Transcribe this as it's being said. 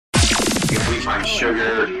If we find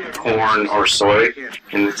sugar, corn, or soy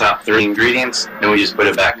in the top 3 ingredients, then we just put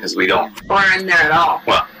it back because we don't. Or in there at all.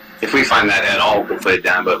 Well, if we find that at all, we'll put it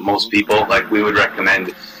down. But most people, like, we would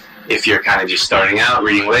recommend, if you're kind of just starting out,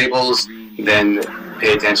 reading labels, then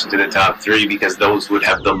pay attention to the top 3 because those would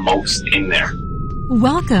have the most in there.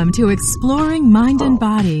 Welcome to Exploring Mind and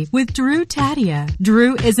Body with Drew Tadia.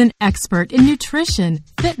 Drew is an expert in nutrition,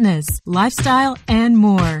 fitness, lifestyle, and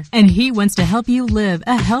more. And he wants to help you live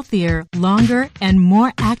a healthier, longer, and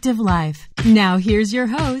more active life. Now here's your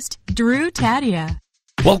host, Drew Tadia.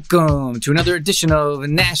 Welcome to another edition of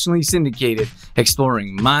Nationally Syndicated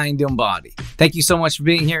Exploring Mind and Body. Thank you so much for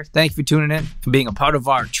being here. Thank you for tuning in, for being a part of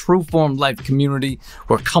our True Form Life community.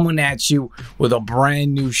 We're coming at you with a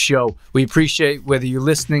brand new show. We appreciate whether you're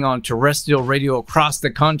listening on terrestrial radio across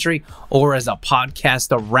the country or as a podcast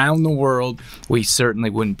around the world. We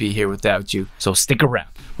certainly wouldn't be here without you. So stick around.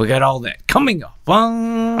 We got all that coming up.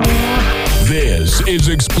 This is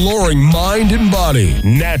Exploring Mind and Body.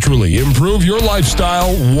 Naturally improve your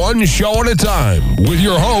lifestyle one show at a time with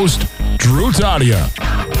your host, Drew Tadia.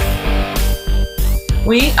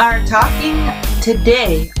 We are talking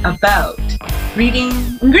today about reading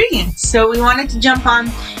ingredients. So we wanted to jump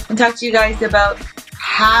on and talk to you guys about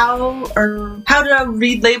how to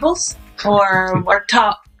read labels or our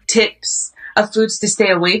top tips of foods to stay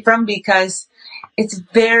away from, because it's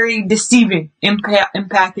very deceiving in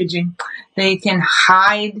packaging. They can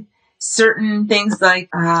hide certain things like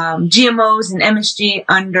GMOs and MSG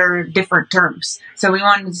under different terms. So we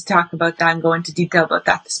wanted to talk about that and go into detail about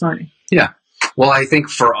that this morning. Yeah. Well, I think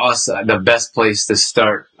for us, the best place to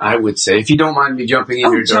start, I would say, if you don't mind me jumping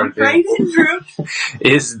in here, jump right in, Drew.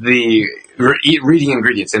 is the reading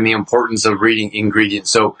ingredients and the importance of reading ingredients.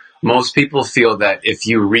 So most people feel that if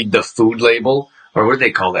you read the food label, or what do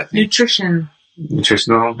they call that? Nutritional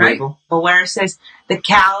label? But where it says the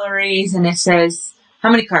calories and it says how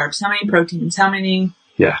many carbs, how many proteins, how many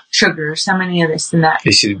sugars, how many of this and that.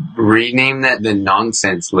 They should rename that the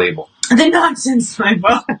nonsense label. The nonsense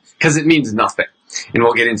label. Because it means nothing. And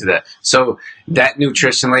we'll get into that. So that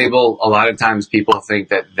nutrition label, a lot of times people think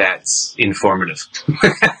that that's informative.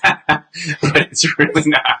 But it's really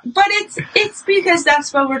not. But it's because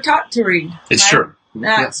that's what we're taught to read. It's right? true.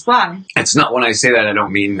 That's why. It's not, when I say that, I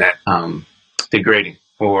don't mean that degrading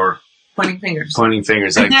or pointing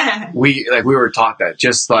fingers. Like we were taught that,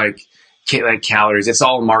 just like calories. It's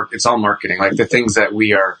all marketing. Like the things that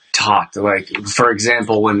we are taught. Like, for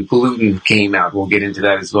example, when gluten came out, we'll get into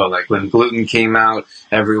that as well. Like when gluten came out,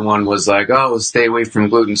 everyone was like, "Oh, stay away from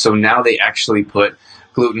gluten." So now they actually put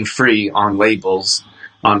gluten-free on labels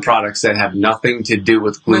on products that have nothing to do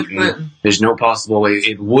with gluten. There's no possible way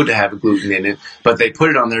it would have gluten in it, but they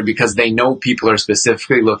put it on there because they know people are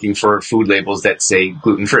specifically looking for food labels that say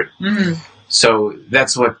gluten-free. Mm-hmm. So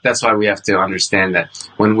that's why we have to understand that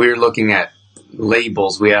when we're looking at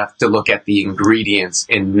labels, we have to look at the ingredients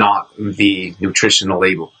and not the nutritional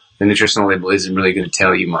label. The nutritional label isn't really going to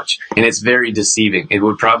tell you much, and it's very deceiving. It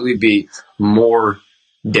would probably be more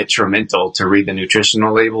detrimental to read the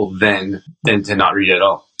nutritional label than to not read it at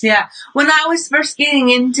all. Yeah. When I was first getting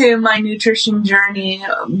into my nutrition journey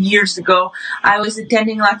years ago, I was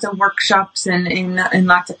attending lots of workshops and in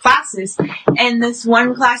lots of classes. And this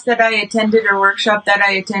one class that I attended, or workshop that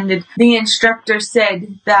I attended, the instructor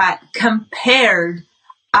said that compared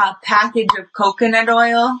a package of coconut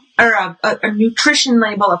oil, or a nutrition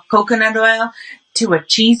label of coconut oil, to a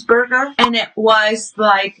cheeseburger, and it was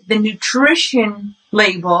like the nutrition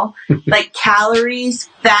label, like calories,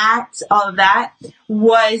 fats, all of that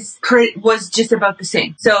was just about the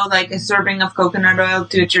same. So like a serving of coconut oil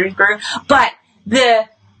to a cheeseburger, but the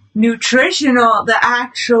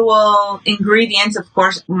actual ingredients, of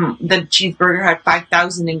course, the cheeseburger had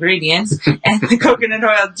 5,000 ingredients and the coconut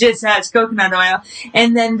oil just has coconut oil.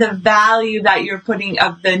 And then the value that you're putting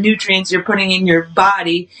of the nutrients you're putting in your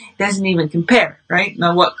body doesn't even compare, right?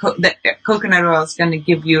 Now what the coconut oil is going to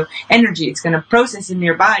give you energy. It's going to process in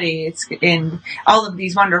your body. It's in all of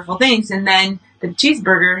these wonderful things. And then the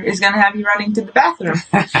cheeseburger is going to have you running to the bathroom,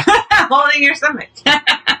 holding your stomach.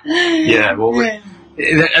 Yeah. Well,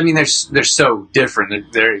 I mean, they're so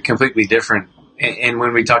different. They're completely different. And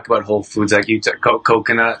when we talk about whole foods, like you took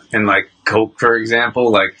coconut and like Coke, for example,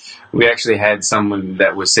 like we actually had someone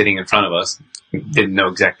that was sitting in front of us, didn't know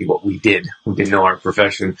exactly what we did. We didn't know our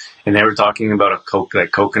profession. And they were talking about a Coke,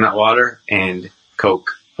 like coconut water and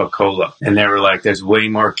Coca-Cola. And they were like, there's way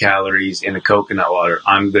more calories in the coconut water.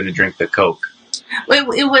 I'm going to drink the Coke.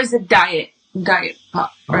 It was a diet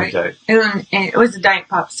pop, right? It was a diet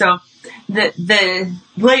pop. So the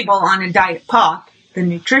label on a diet pop the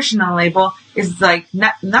nutritional label is like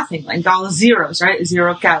nothing, like all zeros, right?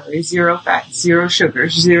 0 calories, 0 fat, 0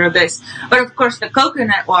 sugars, 0 this. But of course, the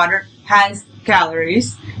coconut water has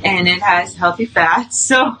calories and it has healthy fats.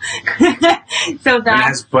 So,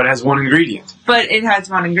 but it has one ingredient. But it has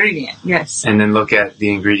one ingredient, yes. And then look at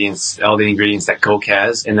the ingredients, all the ingredients that Coke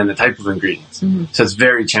has, and then the type of ingredients. Mm-hmm. So it's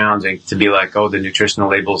very challenging to be like, oh, the nutritional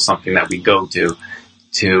label is something that we go to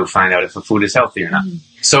find out if a food is healthy or not. Mm-hmm.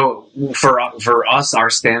 So for us,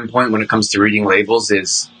 our standpoint when it comes to reading labels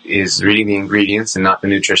is reading the ingredients and not the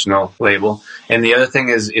nutritional label. And the other thing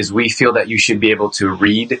is we feel that you should be able to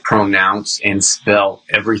read, pronounce, and spell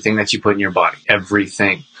everything that you put in your body.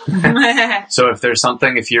 Everything. So if there's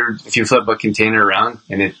something, if you flip a container around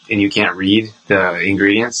and you can't read the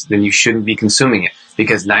ingredients, then you shouldn't be consuming it,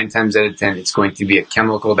 because 9 times out of 10 it's going to be a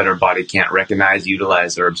chemical that our body can't recognize,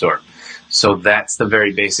 utilize, or absorb. So that's the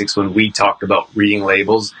very basics when we talk about reading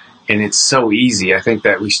labels, and it's so easy. I think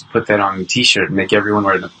that we should put that on a t-shirt and make everyone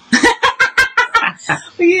wear them.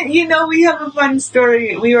 You know, we have a fun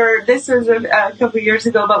story. This was a couple years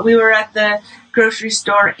ago, but we were at the grocery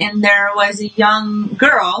store and there was a young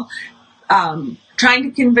girl trying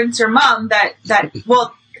to convince her mom that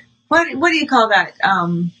well, what do you call that?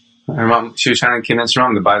 Her mom, she was trying to convince her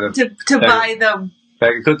mom to buy the buy the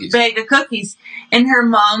bag of cookies. And her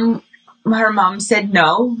mom said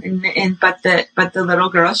no, but the little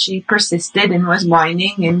girl, she persisted and was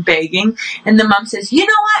whining and begging, and the mom says, you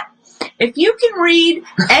know what? If you can read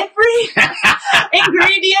every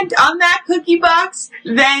ingredient on that cookie box,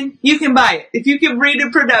 then you can buy it. If you can read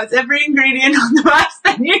and pronounce every ingredient on the box,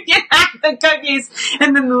 then you can have the cookies.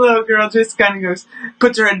 And then the little girl just kind of goes,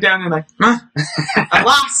 puts her head down and like, I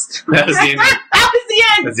lost. That was the end. That was the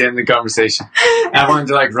end. That's the end of the conversation. I wanted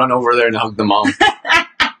to like run over there and hug the mom.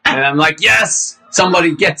 And I'm like, yes,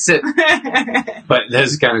 somebody gets it. But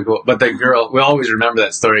that's kind of cool. But the girl, we always remember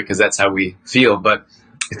that story because that's how we feel. But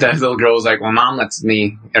that little girl was like, well, dad lets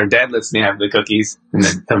me have the cookies. And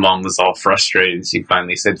then the mom was all frustrated. She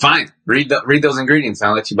finally said, fine, read those ingredients and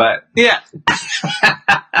I'll let you buy it. Yeah.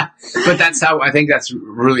 But I think that's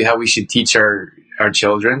really how we should teach our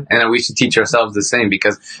children. And we should teach ourselves the same,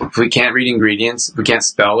 because if we can't read ingredients, if we can't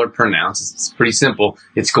spell or pronounce, it's pretty simple.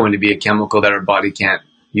 It's going to be a chemical that our body can't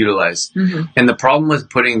utilize. Mm-hmm. And the problem with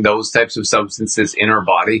putting those types of substances in our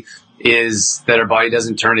body is that our body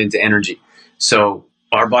doesn't turn into energy. So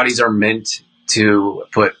our bodies are meant to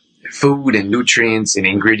put food and nutrients and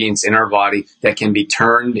ingredients in our body that can be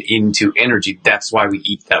turned into energy. That's why we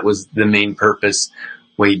eat. That was the main purpose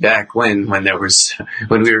way back when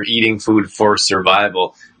we were eating food for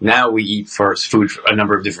survival. Now we eat food for a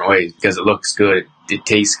number of different ways, because it looks good, it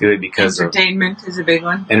tastes good, because entertainment is a big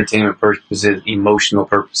one. Entertainment purposes, emotional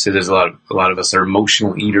purposes. There's a lot of us are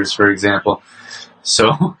emotional eaters, for example.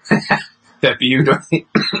 So that be you, Dorothy?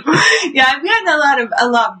 Yeah, I've gotten a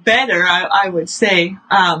lot better, I would say,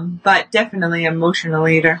 but definitely emotional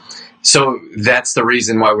eater. So that's the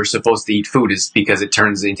reason why we're supposed to eat food, is because it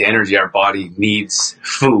turns into energy. Our body needs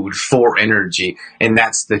food for energy. And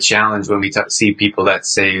that's the challenge when we see people that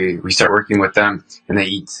say, we start working with them and they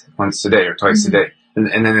eat once a day or twice a day.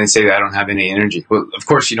 And then they say, I don't have any energy. Well, of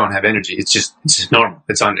course you don't have energy. It's just normal.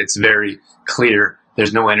 It's very clear.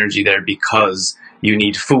 There's no energy there because you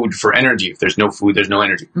need food for energy. If there's no food, there's no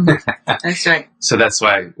energy. That's right. So that's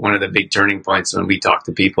why one of the big turning points when we talk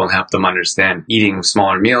to people and help them understand eating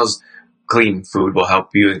smaller meals, clean food will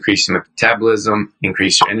help you increase your metabolism,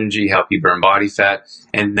 increase your energy, help you burn body fat.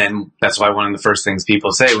 And then that's why one of the first things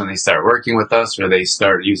people say when they start working with us, or they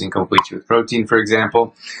start using Complete You with Protein, for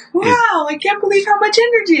example. Wow, I can't believe how much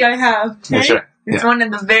energy I have. Okay? That's right. It's one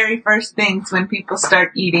of the very first things when people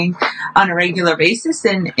start eating on a regular basis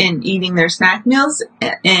and eating their snack meals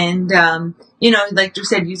and, like you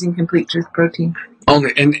said, using Complete Truth Protein. And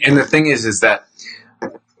the thing is that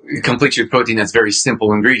Complete Truth Protein has very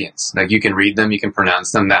simple ingredients. Like you can read them, you can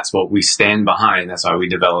pronounce them. That's what we stand behind. That's why we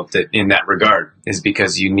developed it in that regard, is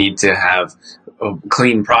because you need to have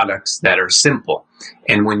clean products that are simple.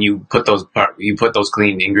 And when you put those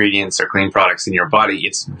clean ingredients or clean products in your body,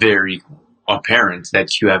 it's very apparent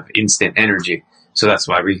that you have instant energy. So that's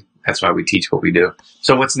why we teach what we do.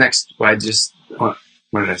 So what's next? What did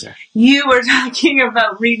I say? You were talking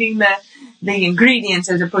about reading the ingredients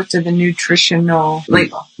as opposed to the nutritional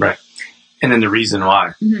label. Right. And then the reason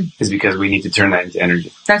why is because we need to turn that into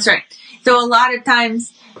energy. That's right. So a lot of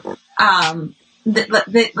times,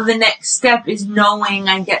 the next step is knowing,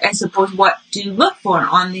 I suppose, what to look for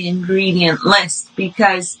on the ingredient list,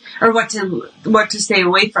 or what to stay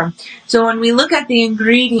away from. So when we look at the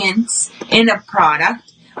ingredients in a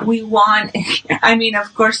product, we want,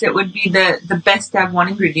 of course it would be the best to have one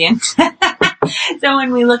ingredient. So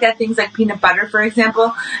when we look at things like peanut butter, for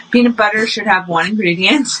example, peanut butter should have one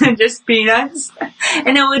ingredient, just peanuts.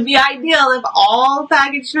 And it would be ideal if all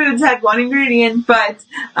packaged foods had one ingredient, but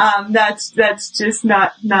that's just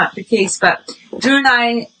not the case. But Drew and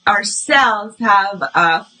I ourselves have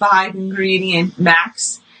a 5 ingredient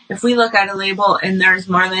max. If we look at a label and there's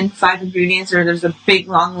more than 5 ingredients or there's a big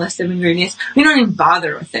long list of ingredients, we don't even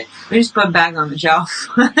bother with it. We just put a bag on the shelf.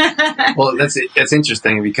 Well, that's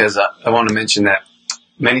interesting because I want to mention that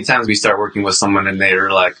many times we start working with someone and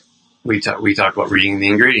they're like, we talk about reading the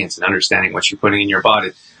ingredients and understanding what you're putting in your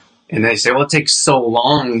body. And they say, well, it takes so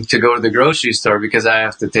long to go to the grocery store because I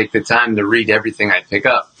have to take the time to read everything I pick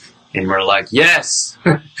up. And we're like, yes,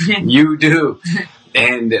 you do.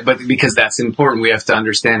 But because that's important, we have to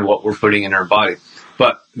understand what we're putting in our body.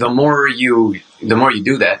 But the more you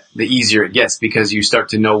do that, the easier it gets because you start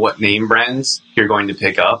to know what name brands you're going to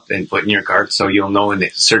pick up and put in your cart. So you'll know a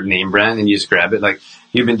certain name brand and you just grab it. Like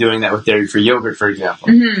you've been doing that with dairy-free yogurt, for example.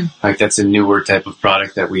 Mm-hmm. Like that's a newer type of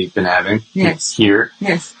product that we've been having here.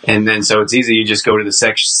 Yes. And then so it's easy. You just go to the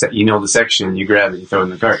section, the section, you grab it, you throw it in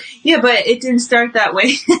the cart. Yeah, but it didn't start that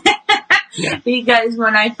way. Yeah. Because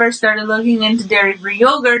when I first started looking into dairy-free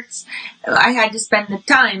yogurts, I had to spend the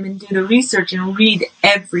time and do the research and read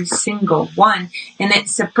every single one. And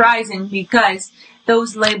it's surprising because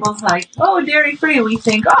those labels like, oh, dairy-free, we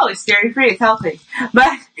think, oh, it's dairy-free, it's healthy.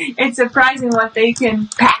 But it's surprising what they can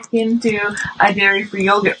pack into a dairy-free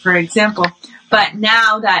yogurt, for example. But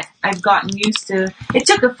now that I've gotten used to, it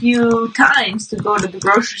took a few times to go to the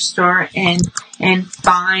grocery store and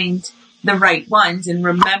find the right ones and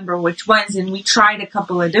remember which ones. And we tried a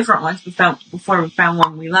couple of different ones before we found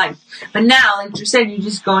one we liked. But now, like you said, you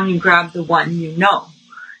just go and you grab the one you know.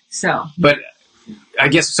 So. But I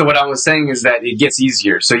guess, so what I was saying is that it gets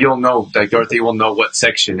easier. So you'll know, like Dorothy will know what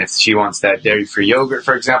section, if she wants that dairy-free yogurt,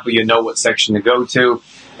 for example, you know what section to go to.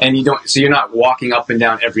 And so you're not walking up and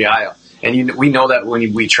down every aisle. And we know that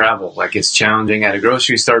when we travel, like it's challenging at a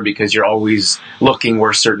grocery store because you're always looking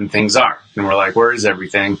where certain things are. And we're like, where is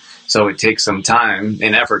everything? So it takes some time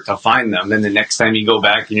and effort to find them. Then the next time you go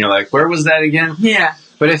back and you're like, where was that again? Yeah.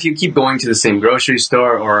 But if you keep going to the same grocery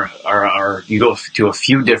store or you go to a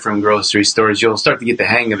few different grocery stores, you'll start to get the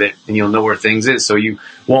hang of it and you'll know where things is. So you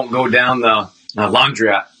won't go down the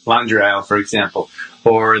laundry aisle, for example,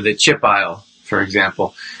 or the chip aisle, for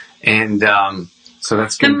example. And so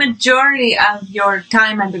that's good. The majority of your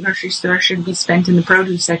time at the grocery store should be spent in the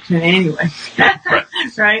produce section anyway. Right.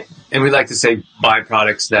 Right? And we like to say buy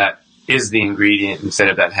products that is the ingredient instead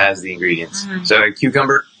of that has the ingredients. Mm-hmm. So like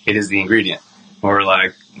cucumber, it is the ingredient. Or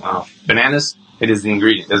like bananas, it is the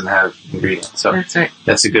ingredient. It doesn't have ingredients. So that's right.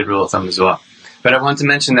 That's a good rule of thumb as well. But I want to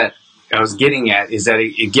mention that I was getting at is that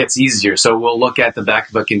it gets easier. So we'll look at the back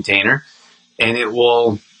of a container and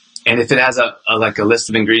if it has a list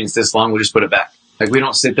of ingredients this long, we'll just put it back. Like we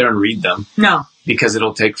don't sit there and read them. No. Because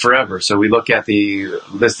it'll take forever. So we look at the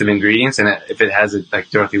list of ingredients and if it has, like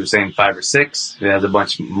Dorothy was saying, 5 or 6, it has a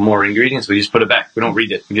bunch more ingredients, we just put it back. We don't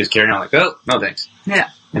read it. We just carry on like, oh, no thanks. Yeah.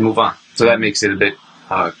 And move on. So that makes it a bit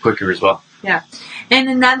quicker as well. Yeah. And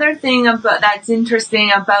another thing that's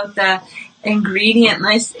interesting about the ingredient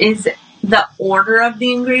list is the order of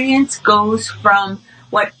the ingredients goes from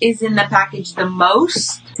what is in the package the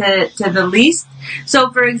most to the least.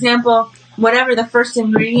 So, for example, whatever the first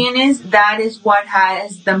ingredient is, that is what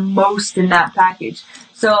has the most in that package.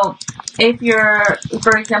 So if you're,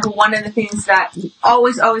 for example, one of the things that we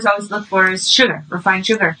always look for is sugar, refined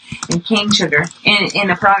sugar and cane sugar in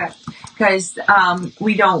a product. Because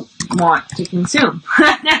we don't want to consume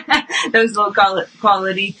those low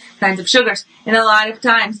quality kinds of sugars. And a lot of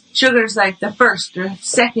times, sugar is like the first or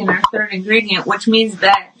second or third ingredient, which means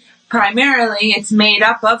that primarily it's made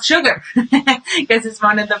up of sugar because it's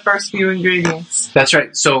one of the first few ingredients. That's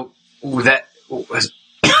right. So that was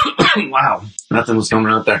wow, nothing was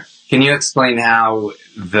coming out there. Can you explain how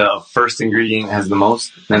the first ingredient has the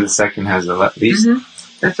most, then the second has the least?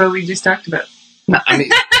 Mm-hmm. That's what we just talked about. No, I mean,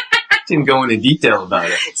 didn't go into detail about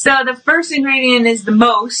it. So the first ingredient is the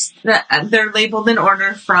most. They're labeled in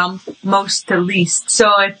order from most to least. So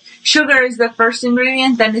if sugar is the first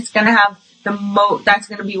ingredient, then it's going to have the most. That's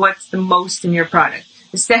going to be what's the most in your product.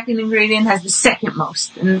 The second ingredient has the second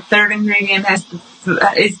most, and the third ingredient is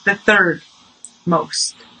the third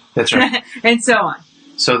most. That's right. And so on.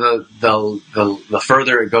 So the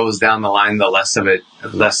further it goes down the line, the less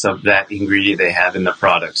of that ingredient they have in the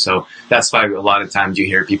product. So that's why a lot of times you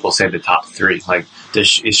hear people say the top 3. Like, is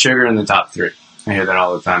sugar in the top 3? I hear that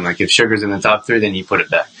all the time. Like, if sugar's in the top 3, then you put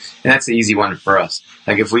it back. And that's the easy one for us.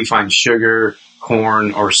 Like, if we find sugar,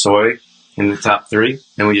 corn, or soy in the top 3,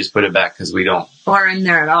 then we just put it back because we don't. Or in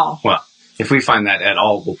there at all. Well, if we find that at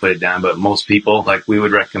all, we'll put it down. But most people, like, we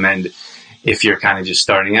would recommend, if you're kind of just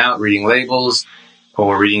starting out reading labels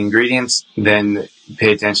or reading ingredients, then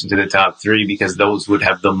pay attention to the top 3 because those would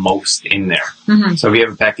have the most in there. Mm-hmm. So if you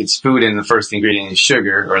have a packaged food and the first ingredient is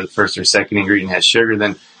sugar, or the first or second ingredient has sugar,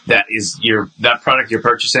 then that product you're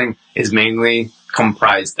purchasing is mainly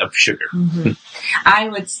comprised of sugar. Mm-hmm. I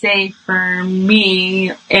would say for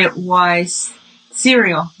me, it was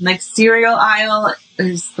cereal. Like, cereal aisle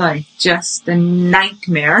is like just a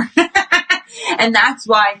nightmare. And that's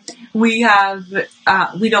why we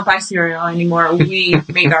don't buy cereal anymore. We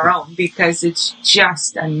make our own because it's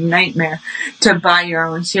just a nightmare to buy your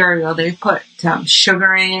own cereal. They put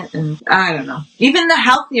sugar in it, and I don't know. Even the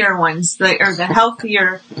healthier ones, the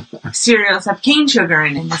healthier cereals have cane sugar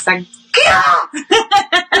in it. And it's like,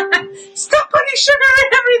 stop putting sugar in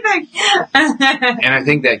everything. And I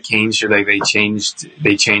think that cane sugar, like, they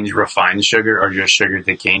changed refined sugar or just sugar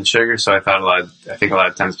to cane sugar. So I think a lot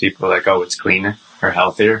of times people are like, oh, it's cleaner or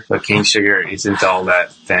healthier, but cane sugar isn't all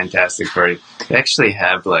that fantastic for you. They actually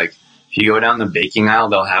have, like, if you go down the baking aisle,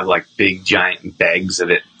 they'll have like big giant bags of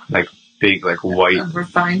it, like big, like white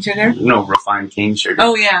refined sugar. No, refined cane sugar.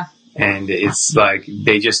 Oh yeah. And it's like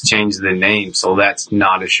they just changed the name, so that's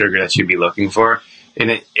not a sugar that you'd be looking for.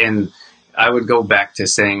 And I would go back to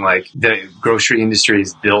saying, like, the grocery industry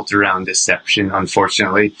is built around deception,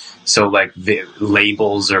 unfortunately. So, like, the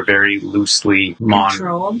labels are very loosely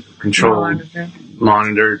controlled,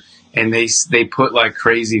 monitored, and they put like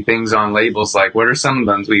crazy things on labels. Like, what are some of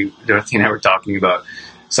the ones Dorothy and I were talking about?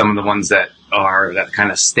 Some of the ones that kind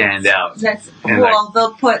of stand out.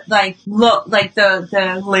 They'll put like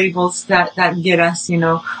the labels that get us,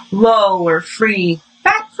 low or free,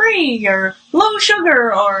 fat-free, or low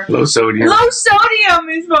sugar, or low sodium. Low sodium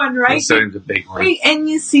is one, right? Low sodium's a big one. Right? And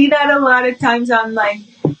you see that a lot of times on like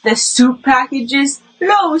the soup packages,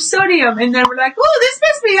 low sodium, and then we're like, oh, this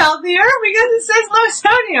must be healthier because it says low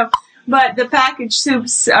sodium. But the packaged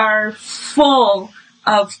soups are full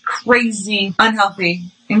of crazy, unhealthy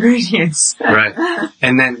ingredients. Right.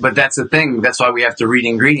 But that's the thing. That's why we have to read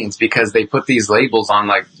ingredients, because they put these labels on,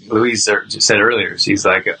 like Louise said earlier. She's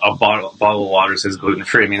like, a bottle of water says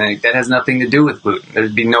gluten-free. I mean, that has nothing to do with gluten.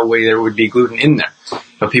 There'd be no way there would be gluten in there.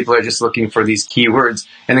 But people are just looking for these keywords.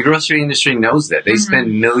 And the grocery industry knows that. They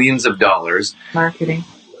spend millions of dollars marketing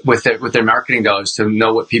with their marketing dollars to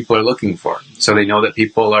know what people are looking for. So they know that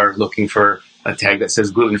people are looking for a tag that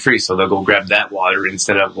says gluten-free, so they'll go grab that water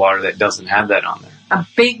instead of water that doesn't have that on there. A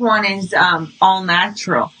big one is all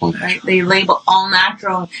natural, right? They label all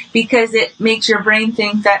natural because it makes your brain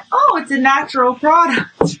think that, oh, it's a natural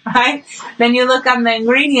product, right? Then you look on the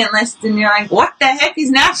ingredient list and you're like, what the heck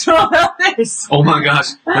is natural about this? Oh my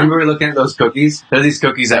gosh. Remember we were looking at those cookies? There are these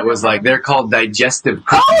cookies that was like, they're called digestive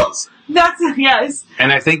cookies. Oh, yes.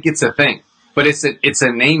 And I think it's a thing, but it's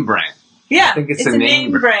a name brand. Yeah, I think it's a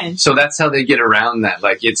name brand. So that's how they get around that.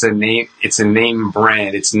 Like, it's a name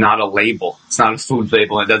brand. It's not a label. It's not a food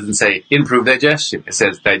label. It doesn't say improve digestion. It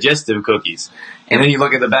says digestive cookies. And then you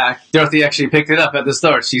look at the back. Dorothy actually picked it up at the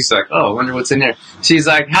store. She's like, oh, I wonder what's in there. She's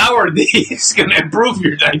like, how are these going to improve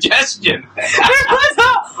your digestion? There was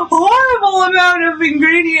a horrible amount of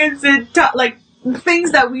ingredients and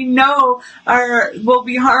things that we know will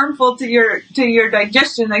be harmful to your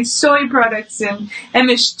digestion, like soy products and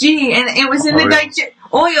MSG, and it was in the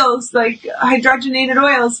oils, like hydrogenated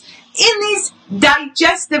oils, in these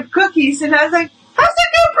digestive cookies, and I was like, how's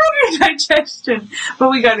that going to improve your digestion? But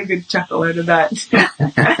we got a good chuckle out of that.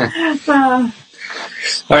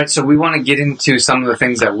 All right, so we want to get into some of the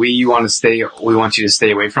things that we want you to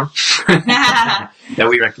stay away from, that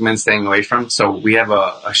we recommend staying away from. So we have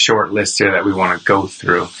a short list here that we want to go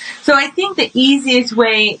through. So I think the easiest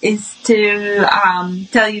way is to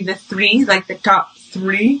tell you the three, like the top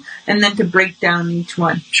three, and then to break down each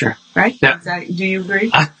one. Sure. Right? Yeah. Do you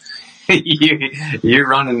agree? You're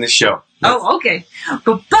running the show. Oh, okay.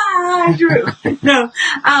 Bye-bye, Drew. No.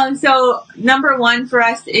 So number one for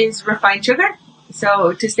us is refined sugar.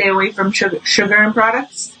 So to stay away from sugar and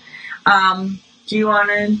products. Do you want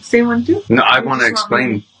to say one too? No, I want to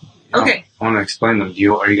explain. Okay. I want to explain them. Are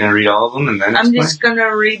you going to read all of them and then I'm just going to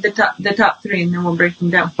read the top three and then we'll break them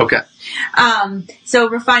down. Okay. So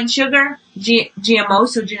refined sugar, GMO,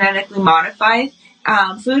 so genetically modified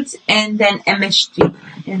foods, and then MSG.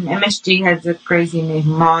 And MSG has a crazy name,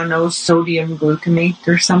 monosodium glutamate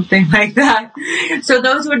or something like that. So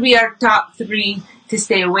those would be our top three to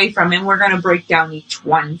stay away from. And we're going to break down each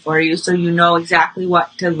one for you so you know exactly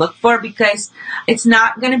what to look for, because it's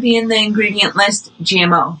not going to be in the ingredient list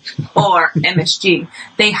GMO or MSG.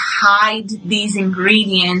 They hide these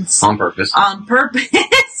ingredients on purpose.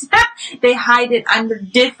 They hide it under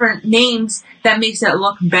different names that makes it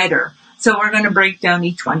look better. So we're going to break down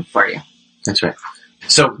each one for you. That's right.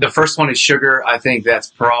 So the first one is sugar. I think that's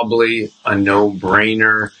probably a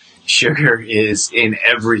no-brainer. Sugar is in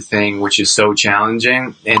everything, which is so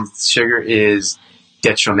challenging, and sugar is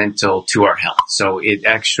detrimental to our health. So it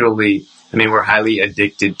actually, we're highly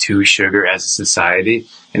addicted to sugar as a society.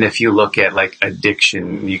 And if you look at like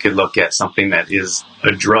addiction, you could look at something that is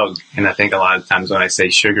a drug. And I think a lot of times when I say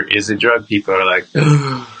sugar is a drug, people are like,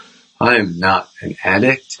 I am not an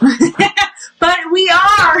addict. But we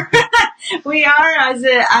are. We are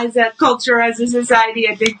as a culture, as a society,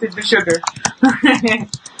 addicted to sugar.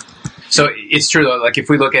 So it's true though, like if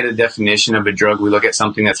we look at a definition of a drug, we look at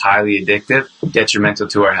something that's highly addictive, detrimental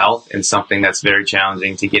to our health, and something that's very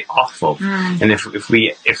challenging to get off of. And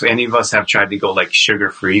if any of us have tried to go like sugar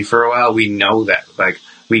free for a while, we know that like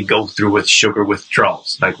we go through with sugar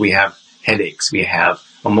withdrawals. Like we have headaches, we have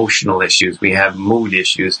emotional issues, we have mood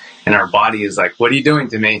issues, and our body is like, what are you doing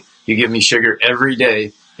to me? You give me sugar every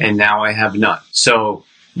day and now I have none. So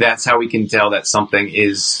that's how we can tell that something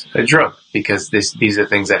is a drug, because these are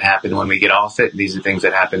things that happen when we get off it. These are things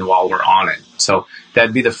that happen while we're on it. So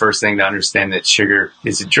that'd be the first thing to understand, that sugar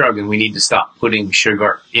is a drug, and we need to stop putting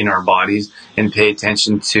sugar in our bodies and pay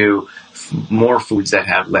attention to more foods that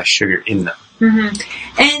have less sugar in them.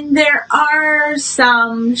 Mm-hmm. And there are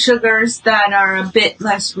some sugars that are a bit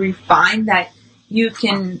less refined that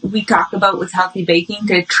we talk about with healthy baking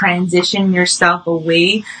to transition yourself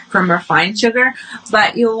away from refined sugar.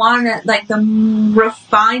 But you'll want to, like the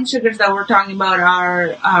refined sugars that we're talking about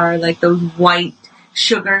are like those white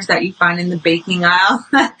sugars that you find in the baking aisle.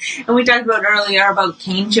 And we talked about earlier about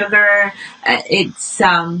cane sugar. It's,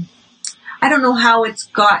 I don't know how it's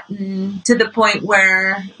gotten to the point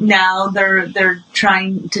where now they're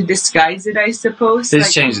trying to disguise it, I suppose. They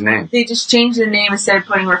just changed the name. They just changed the name. Instead of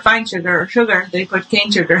putting refined sugar or sugar, they put cane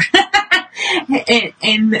sugar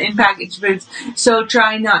in packaged foods. So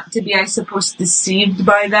try not to be, I suppose, deceived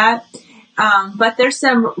by that. But there's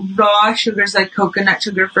some raw sugars like coconut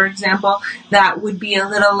sugar, for example, that would be a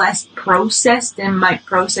little less processed and might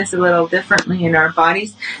process a little differently in our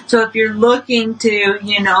bodies. So if you're looking to,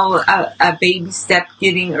 a baby step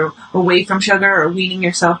getting away from sugar or weaning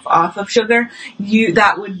yourself off of sugar,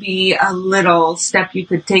 that would be a little step you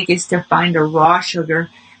could take, is to find a raw sugar.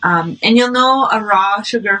 And you'll know a raw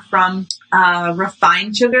sugar from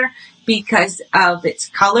refined sugar because of its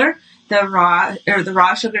color. The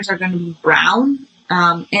raw sugars are going to be brown,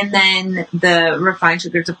 and then the refined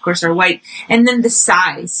sugars, of course, are white. And then the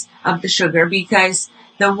size of the sugar, because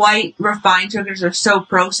the white refined sugars are so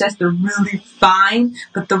processed, they're really fine,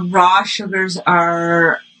 but the raw sugars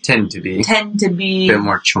tend to be a bit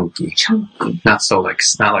more chunky. Not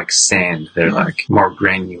like sand. They're like more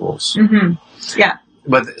granules. Mm-hmm. Yeah.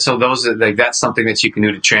 But so those are like, that's something that you can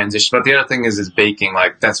do to transition. But the other thing is baking.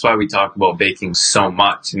 Like that's why we talk about baking so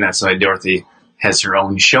much, and that's why Dorothy has her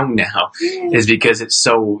own show now, is because it's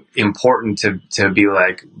so important to be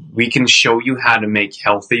like, we can show you how to make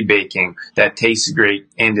healthy baking that tastes great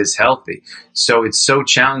and is healthy. So it's so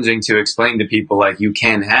challenging to explain to people like, you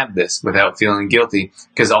can have this without feeling guilty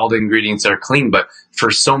because all the ingredients are clean. But for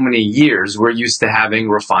so many years, we're used to having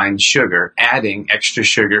refined sugar, adding extra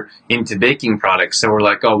sugar into baking products. So we're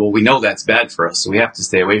like, oh, well, we know that's bad for us, so we have to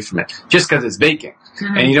stay away from it just because it's baking.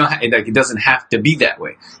 Mm-hmm. And it doesn't have to be that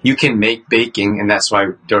way. You can make baking, and that's why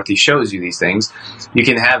Dorothy shows you these things. You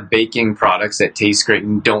can have baking products that taste great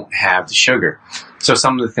and don't have the sugar. So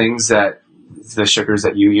some of the things the sugars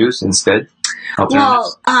that you use instead.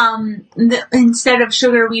 Well, instead of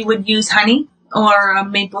sugar, we would use honey or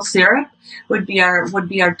maple syrup. Would be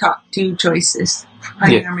our top two choices.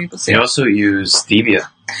 Honey or maple syrup. You also use stevia.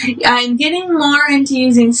 I'm getting more into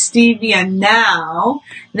using stevia now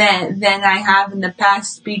than I have in the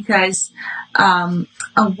past, because a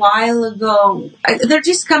while ago they're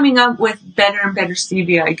just coming up with better and better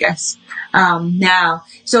stevia, I guess, now.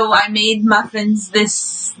 So I made muffins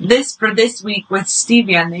this for this week with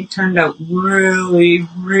stevia, and they turned out really,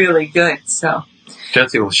 really good. So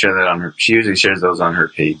Dorothy will share that she usually shares those on her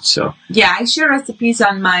page. So yeah, I share recipes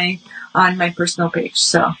on my personal page.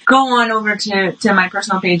 So go on over to my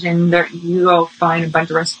personal page, and there you'll find a bunch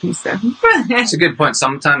of recipes there. That's a good point.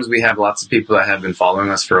 Sometimes we have lots of people that have been following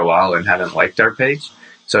us for a while and haven't liked our page.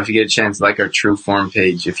 So if you get a chance, like our True Form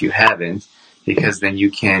page if you haven't, because then you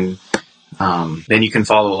can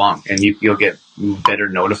follow along and you'll get better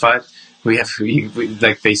notified.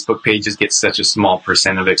 like Facebook pages get such a small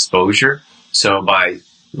percent of exposure. So by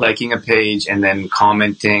liking a page and then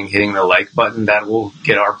commenting, hitting the like button, that will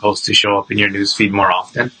get our posts to show up in your newsfeed more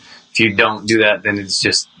often. If you don't do that, then it's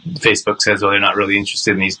just Facebook says, well, they're not really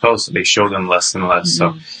interested in these posts, so they show them less and less.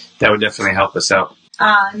 So that would definitely help us out.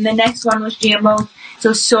 And the next one was GMO.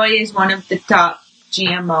 So soy is one of the top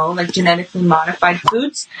GMO, like genetically modified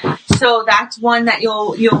foods. So that's one that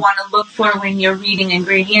you'll want to look for when you're reading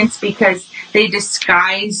ingredients, because they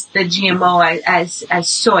disguise the GMO as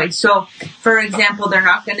soy. So, for example, they're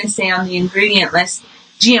not going to say on the ingredient list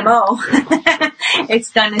GMO.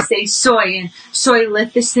 It's going to say soy, and soy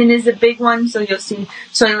lecithin is a big one. So you'll see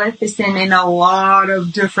soy lecithin in a lot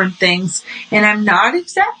of different things. And I'm not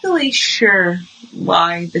exactly sure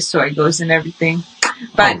why the soy goes in everything.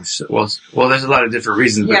 But well, there's a lot of different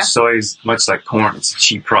reasons, but soy is much like corn. It's a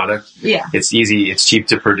cheap product. Yeah. It's easy, it's cheap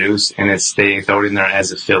to produce, and they throw it in there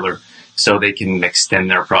as a filler so they can extend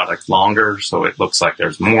their product longer, so it looks like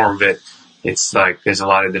there's more of it. It's like there's a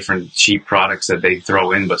lot of different cheap products that they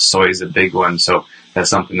throw in, but soy is a big one, so that's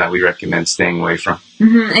something that we recommend staying away from.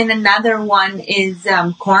 And another one is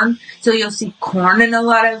corn. So you'll see corn in a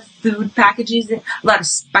lot of food packages, a lot of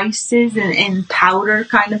spices and powder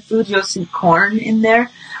kind of food. You'll see corn in there.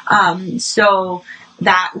 So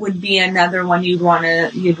that would be another one you'd want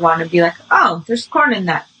to be like, oh, there's corn in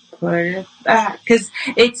that. Put it back, because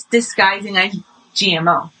it's disguising as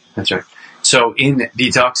GMO. That's right. So in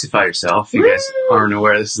Detoxify Yourself, you guys aren't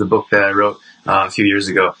aware, this is a book that I wrote a few years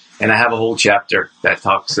ago, and I have a whole chapter that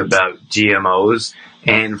talks about GMOs.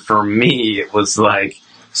 And for me, it was like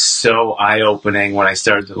so eye-opening when I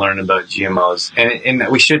started to learn about GMOs. And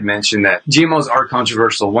we should mention that GMOs are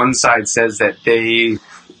controversial. One side says that they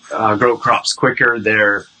grow crops quicker.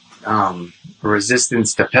 They're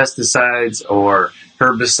resistance to pesticides or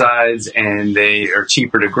herbicides, and they are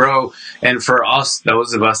cheaper to grow. And for us,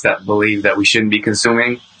 those of us that believe that we shouldn't be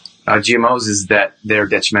consuming GMOs, is that they're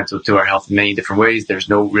detrimental to our health in many different ways. There's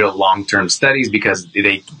no real long-term studies because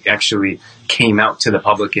they actually came out to the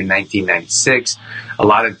public in 1996. A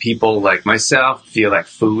lot of people like myself feel like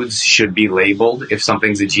foods should be labeled. If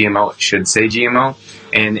something's a GMO, it should say GMO.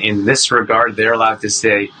 And in this regard, they're allowed to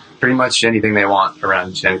say pretty much anything they want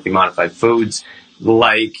around genetically modified foods.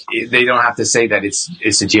 Like, they don't have to say that it's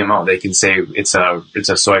a GMO. They can say it's a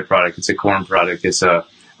soy product, it's a corn product, it's a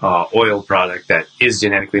oil product that is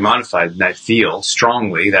genetically modified. And I feel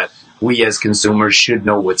strongly that we as consumers should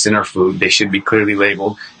know what's in our food. They should be clearly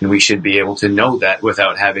labeled, and we should be able to know that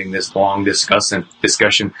without having this long discussion.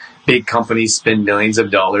 Big companies spend millions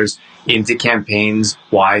of dollars into campaigns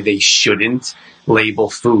why they shouldn't label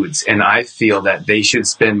foods, and I feel that they should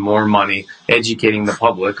spend more money educating the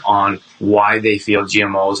public on why they feel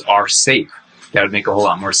GMOs are safe. That would make a whole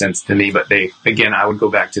lot more sense to me. But I would go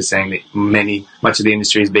back to saying that much of the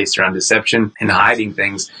industry is based around deception and hiding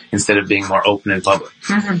things instead of being more open and public.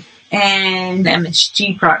 And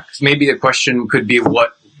MSG products. Maybe the question could be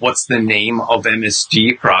what's the name of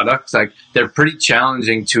MSG products? Like, they're pretty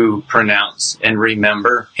challenging to pronounce and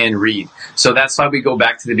remember and read. So that's why we go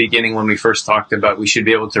back to the beginning when we first talked about we should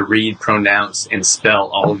be able to read, pronounce, and spell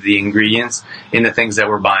all of the ingredients in the things that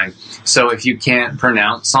we're buying. So if you can't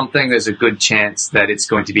pronounce something, there's a good chance that it's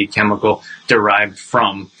going to be chemical derived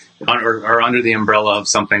from or under the umbrella of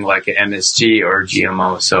something like an MSG or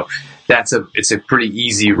GMO. So it's a pretty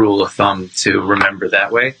easy rule of thumb to remember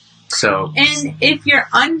that way. So, and if you're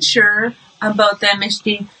unsure about the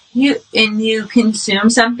MSG, you consume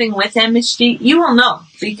something with MSG, you will know,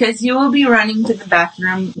 because you will be running to the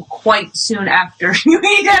bathroom quite soon after you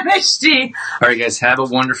eat MSG. All right, guys, have a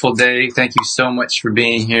wonderful day. Thank you so much for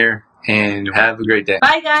being here, and have a great day.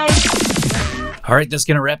 Bye, guys. All right, that's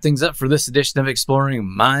going to wrap things up for this edition of Exploring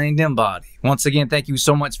Mind and Body. Once again, thank you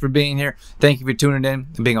so much for being here. Thank you for tuning in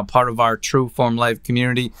and being a part of our True Form Life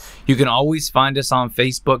community. You can always find us on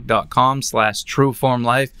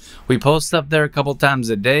Facebook.com/TrueFormLife. We post up there a couple times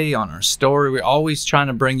a day on our story. We're always trying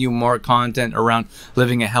to bring you more content around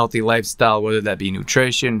living a healthy lifestyle, whether that be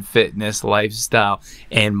nutrition, fitness, lifestyle,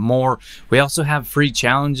 and more. We also have free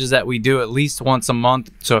challenges that we do at least once a month.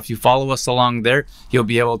 So if you follow us along there, you'll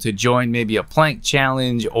be able to join maybe a plank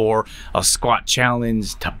challenge or a squat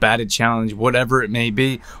challenge, Tabata challenge, challenge, whatever it may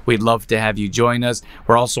be. We'd love to have you join us.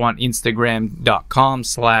 We're also on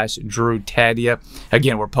Instagram.com/DrewTadia.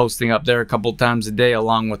 Again, we're posting up there a couple times a day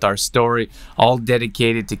along with our story, all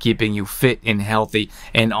dedicated to keeping you fit and healthy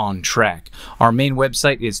and on track. Our main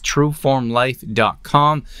website is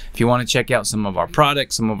trueformlife.com. If you want to check out some of our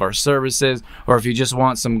products, some of our services, or if you just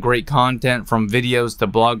want some great content from videos to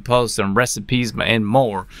blog posts and recipes and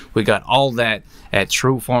more, we got all that at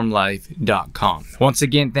trueformlife.com. Once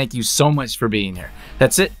again, thank you so much for being here.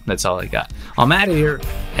 That's it. That's all I got. I'm out of here.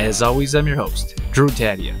 As always, I'm your host, Drew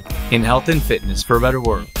Tadia, in health and fitness for a better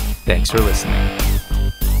world. Thanks for listening.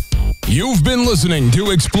 You've been listening to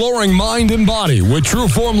Exploring Mind and Body with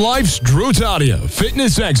Trueform Life's Drew Tadia,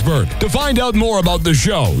 fitness expert. To find out more about the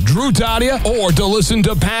show, Drew Tadia, or to listen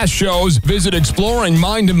to past shows, visit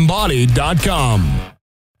exploringmindandbody.com.